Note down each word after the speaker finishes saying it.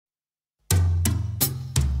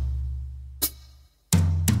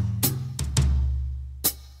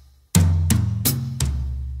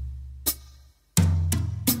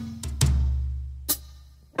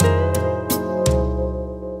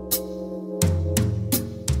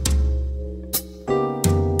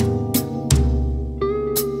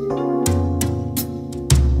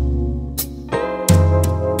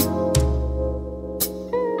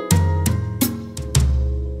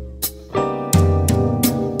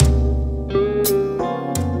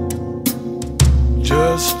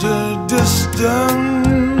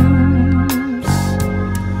distance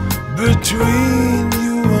between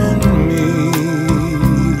you and me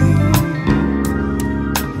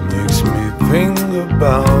makes me think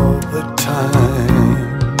about the time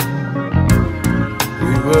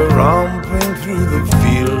we were romping through the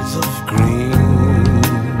fields of green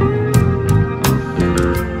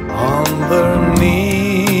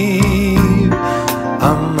underneath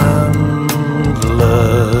a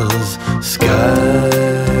endless sky,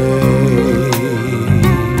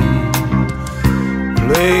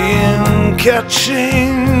 playing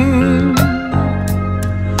catching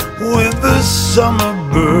with the summer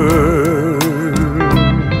birds,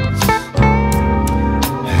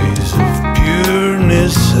 haze of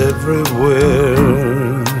pureness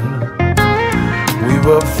everywhere. We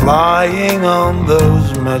were flying on those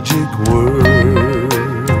magic words,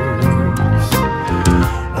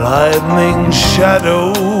 lightning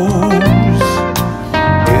shadows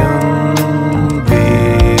in the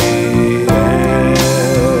air.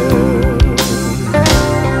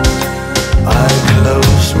 I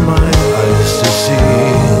close my eyes to see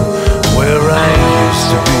where I used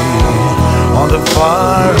to be, on the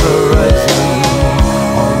far horizon,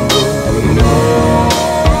 on the wind.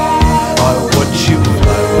 I watch you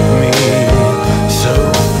fly with me, so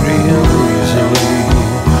free and easily,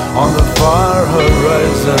 on the far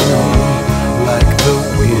horizon, like the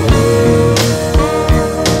wind.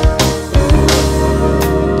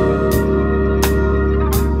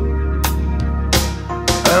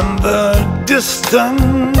 And the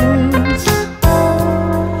distance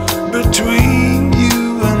between you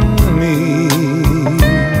and me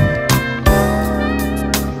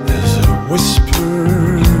is a whisper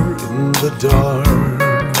in the dark,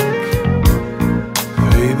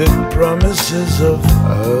 faded promises of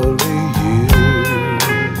early years,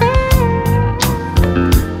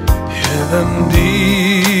 hidden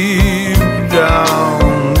deep down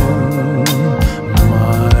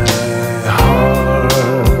my heart.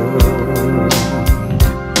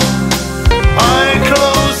 I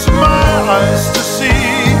close my eyes to see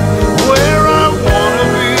where I wanna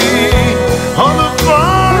be, on the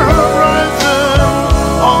far horizon,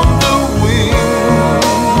 on the wing.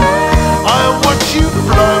 I watch you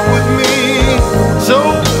fly with me, so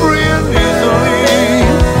free and easily,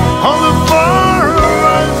 on the far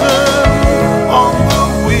horizon, on the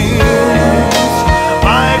wings.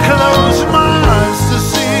 I close my eyes to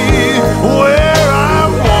see where I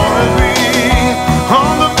wanna be,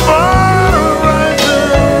 on the far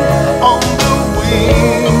horizon, on the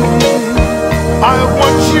wings. I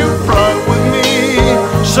watch you fly with me,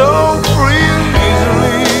 so free and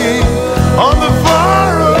easily, on the far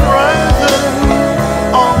horizon,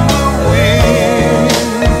 on the wings.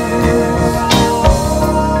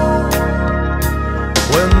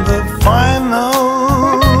 When the final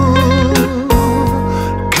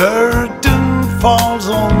curtain falls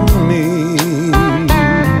on me,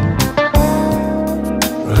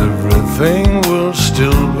 everything will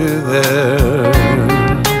still be there.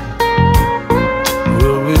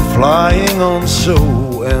 We'll be flying on so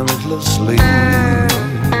endlessly,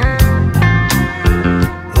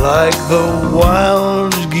 like the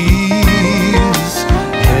wild